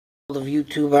Of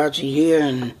YouTube Archie here,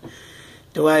 and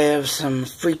do I have some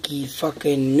freaky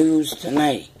fucking news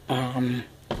tonight?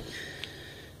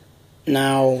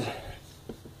 Now,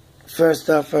 first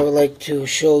off, I would like to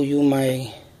show you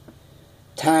my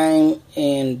time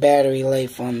and battery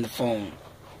life on the phone.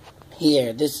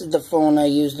 Here, this is the phone I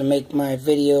use to make my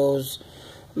videos,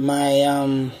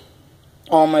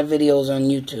 all my videos on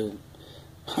YouTube,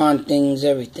 hauntings,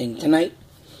 everything. Tonight,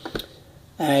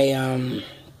 I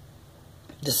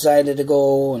decided to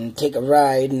go and take a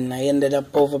ride, and I ended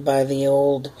up over by the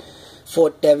old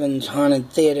Fort Devens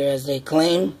Haunted Theater, as they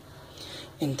claim.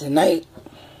 And tonight,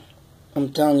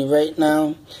 I'm telling you right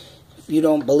now, if you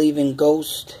don't believe in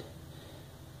ghosts,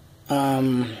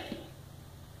 well,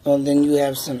 then you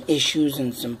have some issues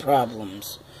and some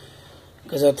problems.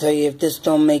 Because I'll tell you, if this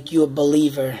don't make you a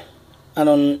believer,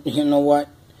 you know what?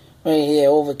 Right here,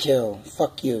 overkill.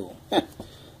 Fuck you.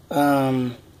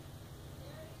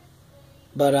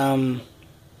 But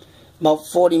about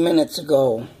 40 minutes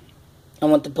ago, I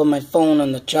went to put my phone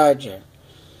on the charger.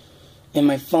 And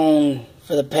my phone,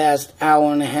 for the past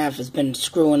hour and a half, has been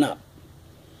screwing up.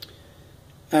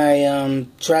 I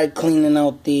tried cleaning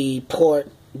out the port,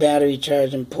 battery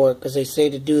charging port, because they say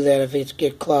to do that if it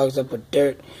gets clogged up with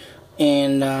dirt.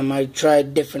 And I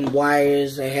tried different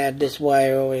wires. I had this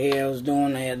wire over here I was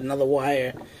doing. I had another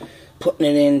wire, putting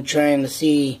it in, trying to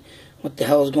see what the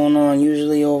hell's going on.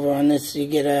 Usually over on this you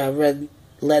get a red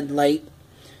LED light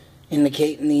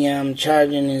indicating the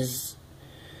charging is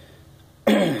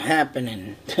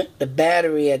happening. The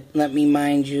battery, let me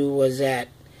mind you, was at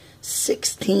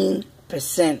 16%.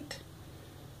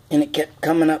 And it kept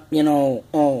coming up, you know,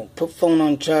 oh, put phone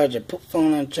on charger, put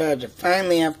phone on charger.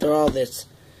 Finally, after all this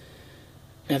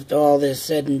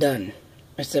said and done,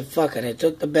 I said, fuck it. I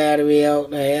took the battery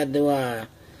out. I had to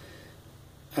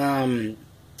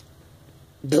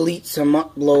delete some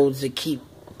uploads that keep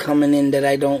coming in that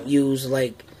I don't use,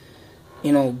 like,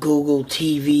 you know, Google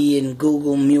TV and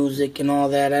Google Music and all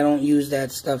that. I don't use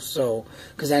that stuff, so,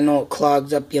 because I know it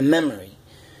clogs up your memory.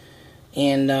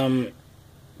 And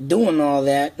doing all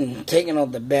that and taking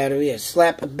out the battery, I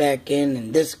slap it back in,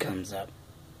 and this comes up.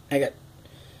 I got,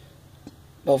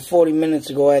 about 40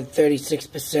 minutes ago, I had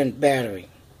 36% battery.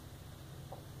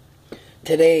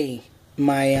 Today,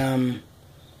 my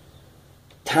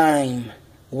time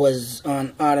was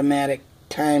on automatic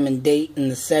time and date in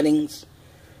the settings,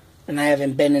 and I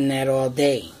haven't been in that all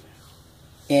day.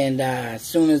 And as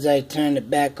soon as I turned it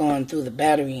back on through the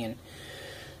battery, and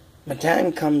my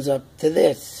time comes up to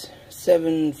this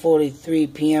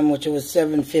 7:43 p.m., which it was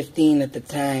 7:15 at the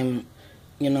time,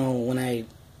 you know, when I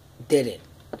did it.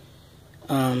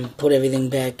 Put everything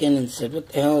back in and said, what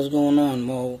the hell is going on?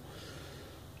 Well,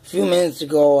 a few minutes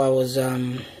ago I was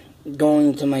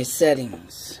going to my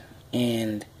settings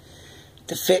and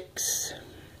to fix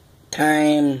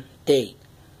time, date,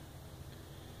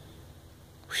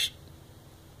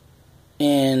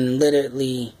 and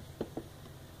literally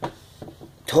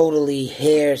totally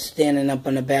hair standing up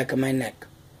on the back of my neck.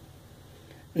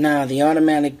 Now the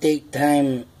automatic date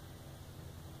time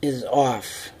is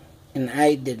off, and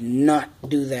I did not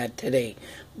do that today.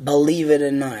 Believe it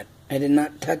or not, I did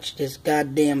not touch this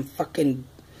goddamn fucking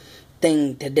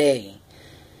thing today.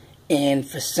 And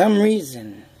for some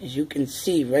reason, as you can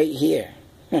see right here,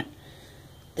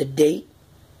 the date,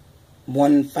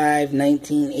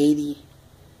 1/5/1980.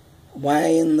 Why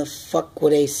in the fuck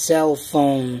would a cell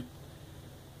phone,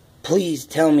 please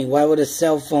tell me, why would a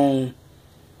cell phone,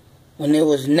 when there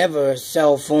was never a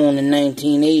cell phone in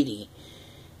 1980?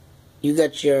 You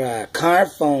got your car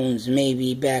phones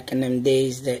maybe back in them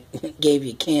days that gave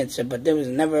you cancer, but there was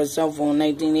never a cell phone in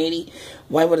 1980.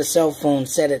 Why would a cell phone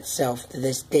set itself to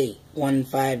this date,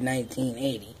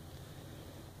 1/5/1980?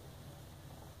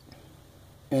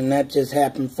 And that just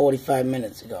happened 45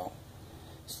 minutes ago.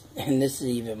 And this is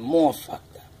even more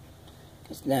fucked up.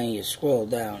 Because now you scroll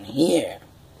down here,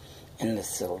 and the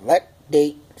select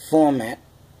date format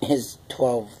is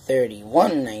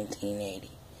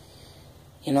 12/31/1980.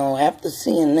 You know, after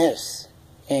seeing this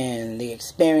and the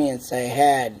experience I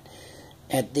had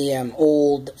at the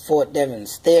old Fort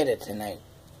Devens Theater tonight,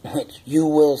 which you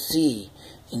will see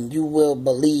and you will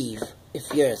believe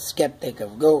if you're a skeptic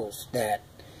of ghosts, that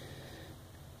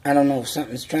I don't know if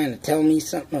something's trying to tell me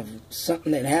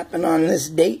something that happened on this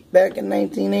date back in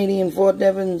 1980 in Fort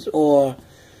Devens, or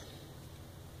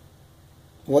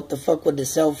what the fuck would the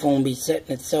cell phone be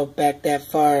setting itself back that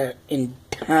far in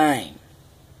time?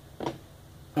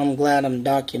 I'm glad I'm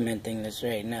documenting this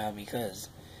right now, because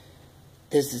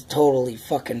this is totally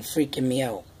fucking freaking me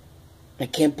out. I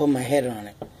can't put my head on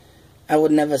it. I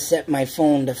would never set my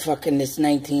phone to fucking this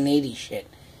 1980 shit.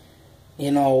 You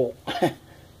know,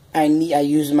 I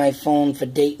use my phone for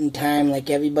date and time like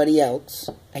everybody else.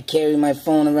 I carry my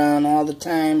phone around all the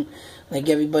time like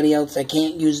everybody else. I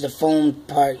can't use the phone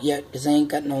part yet because I ain't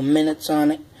got no minutes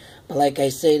on it. But like I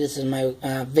say, this is my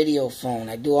video phone.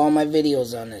 I do all my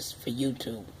videos on this for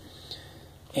YouTube.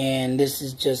 And this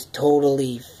is just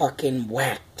totally fucking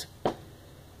whacked.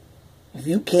 If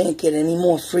you can't get any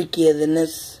more freakier than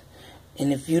this,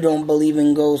 and if you don't believe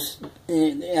in ghosts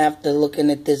after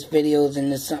looking at this video, then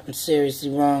there's something seriously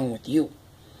wrong with you.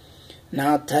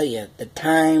 Now I'll tell you, the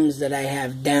times that I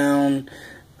have down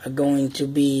are going to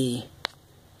be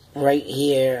right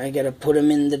here. I gotta put them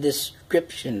in the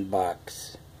description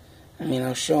box. I mean,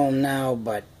 I'll show them now,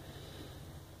 but,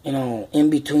 you know, in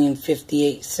between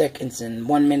 58 seconds and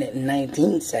 1 minute and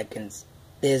 19 seconds,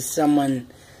 there's someone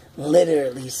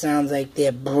literally sounds like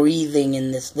they're breathing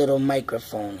in this little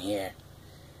microphone here.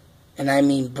 And I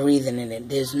mean breathing in it.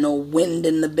 There's no wind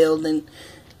in the building.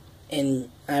 And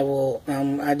I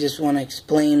just want to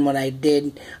explain what I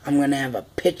did. I'm going to have a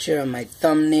picture of my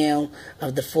thumbnail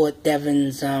of the Fort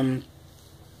Devens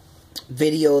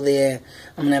video there.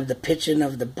 I'm going to have the picture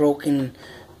of the broken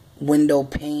window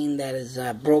pane that is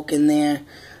broken there.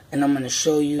 And I'm going to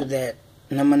show you that,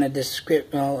 and I'm going to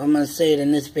say it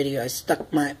in this video. I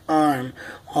stuck my arm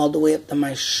all the way up to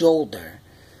my shoulder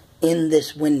in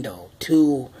this window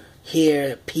to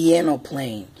hear piano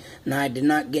playing. Now, I did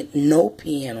not get no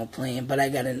piano playing, but I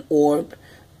got an orb.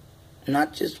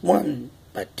 Not just one,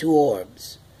 but 2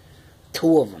 orbs.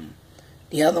 2 of them.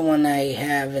 The other one I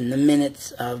have in the minutes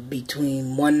of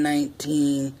between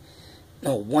 118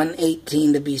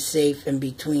 to be safe, and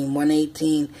between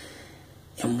 118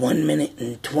 and 1 minute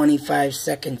and 25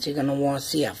 seconds, you're going to want to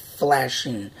see a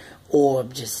flashing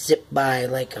orb just zip by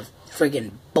like a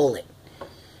friggin' bullet.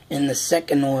 And the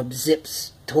second orb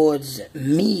zips towards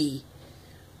me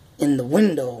in the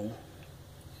window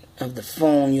of the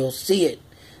phone. You'll see it,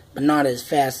 but not as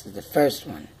fast as the first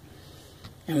one.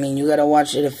 I mean, you gotta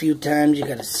watch it a few times. You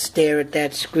gotta stare at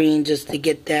that screen just to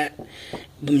get that.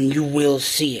 But you will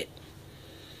see it.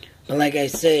 But like I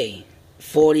say,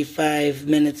 45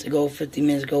 minutes ago, 50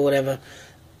 minutes ago, whatever,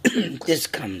 this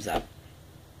comes up.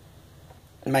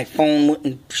 My phone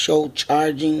wouldn't show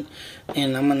charging,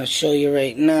 and I'm gonna show you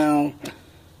right now.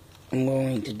 I'm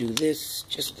going to do this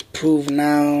just to prove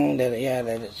now that, yeah,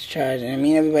 that it's charging. I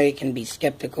mean, everybody can be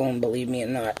skeptical and believe me or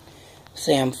not.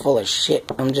 Say I'm full of shit.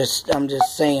 I'm just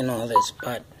saying all this,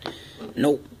 but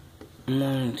nope. I'm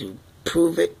going to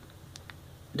prove it.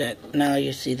 That now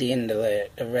you see the end of the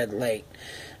red light.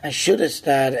 I should have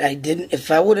started. I didn't. If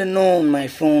I would have known my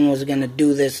phone was gonna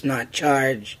do this, not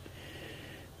charge,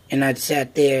 and I'd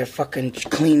sat there fucking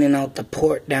cleaning out the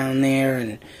port down there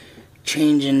and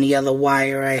changing the other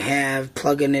wire I have,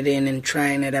 plugging it in and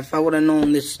trying it. If I would have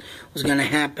known this was going to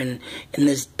happen and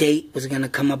this date was going to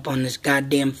come up on this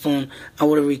goddamn phone, I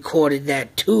would have recorded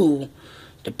that too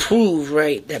to prove,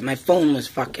 right, that my phone was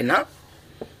fucking up.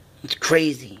 It's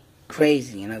crazy.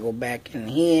 Crazy. And I go back in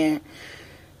here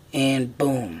and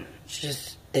boom. It's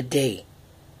just the date.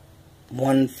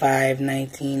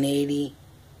 1/5/1980.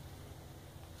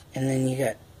 And then you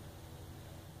got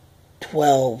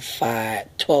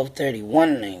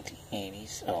 12/31/1980.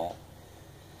 So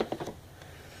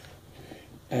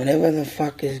whatever the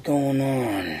fuck is going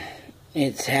on,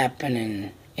 it's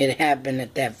happening. It happened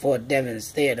at that Fort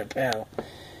Devens Theater, pal.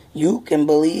 You can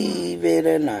believe it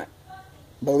or not.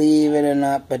 Believe it or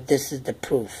not, but this is the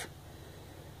proof.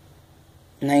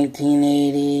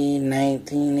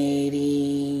 1980,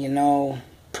 you know,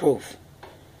 proof.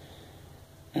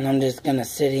 And I'm just going to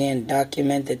sit here and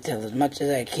document it till as much as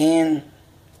I can.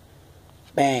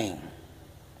 Bang.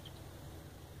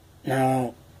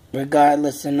 Now,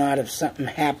 regardless or not if something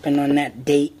happened on that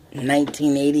date,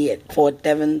 1980 at Fort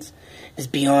Devens, is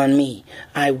beyond me.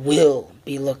 I will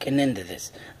be looking into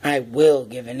this. I will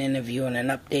give an interview and an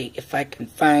update if I can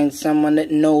find someone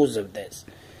that knows of this.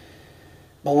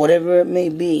 But whatever it may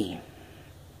be,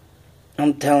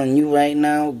 I'm telling you right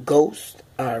now, ghosts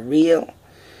are real.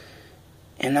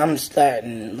 And I'm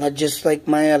starting, just like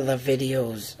my other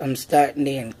videos, I'm starting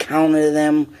to encounter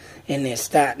them, and they're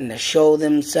starting to show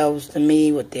themselves to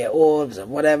me with their orbs or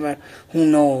whatever. Who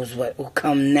knows what will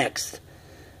come next.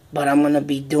 But I'm going to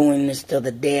be doing this till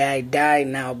the day I die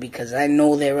now, because I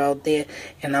know they're out there,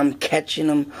 and I'm catching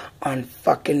them on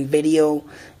fucking video.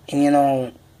 And, you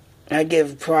know, I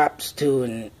give props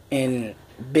to and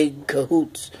big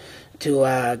cahoots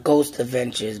to Ghost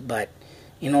Adventures, but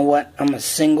you know what? I'm a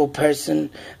single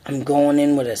person. I'm going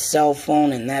in with a cell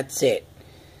phone and that's it.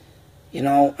 You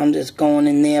know, I'm just going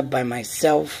in there by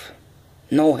myself.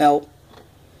 No help.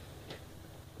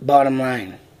 Bottom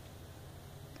line.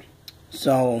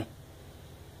 So,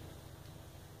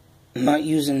 I'm not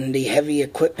using the heavy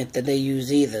equipment that they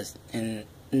use either. And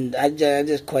I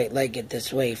just quite like it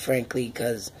this way, frankly,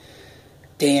 because,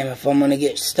 damn, if I'm going to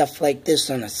get stuff like this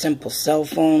on a simple cell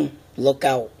phone, look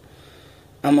out.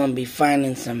 I'm going to be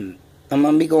finding some, I'm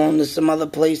going to be going to some other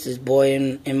places,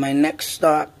 boy, and my next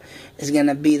stop is going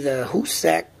to be the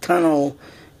Hoosac Tunnel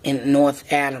in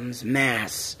North Adams,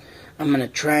 Mass. I'm going to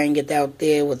try and get out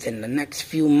there within the next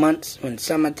few months when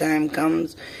summertime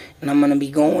comes, and I'm going to be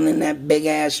going in that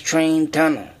big-ass train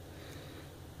tunnel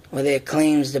where there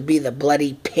claims to be the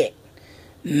bloody pit.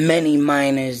 Many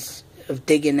miners of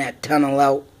digging that tunnel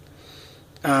out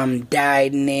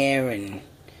died in there, and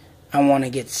I want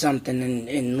to get something.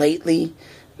 And lately,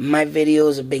 my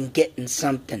videos have been getting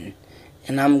something,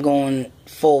 and I'm going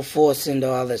full force into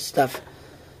all this stuff.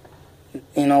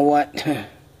 You know what?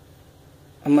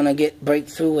 I'm going to break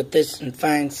through with this and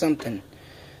find something.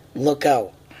 Look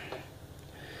out.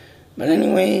 But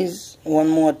anyways, one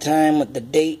more time with the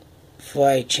date before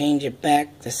I change it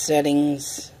back, the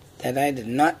settings, that I did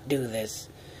not do this.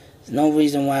 There's no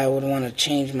reason why I would want to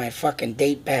change my fucking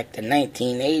date back to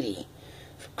 1980.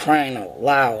 For crying out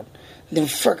loud. The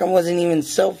fuck, I wasn't even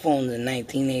cell phones in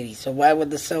 1980. So why would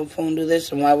the cell phone do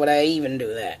this, and why would I even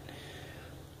do that?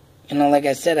 You know, like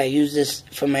I said, I use this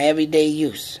for my everyday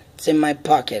use. It's in my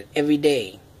pocket every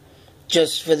day.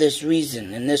 Just for this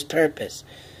reason and this purpose.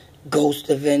 Ghost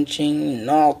avenging and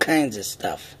all kinds of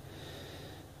stuff.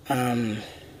 But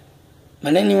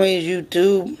anyways,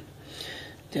 YouTube,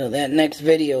 till that next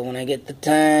video when I get the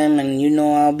time, and you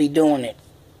know I'll be doing it.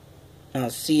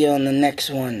 I'll see you on the next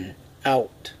one.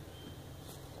 Out.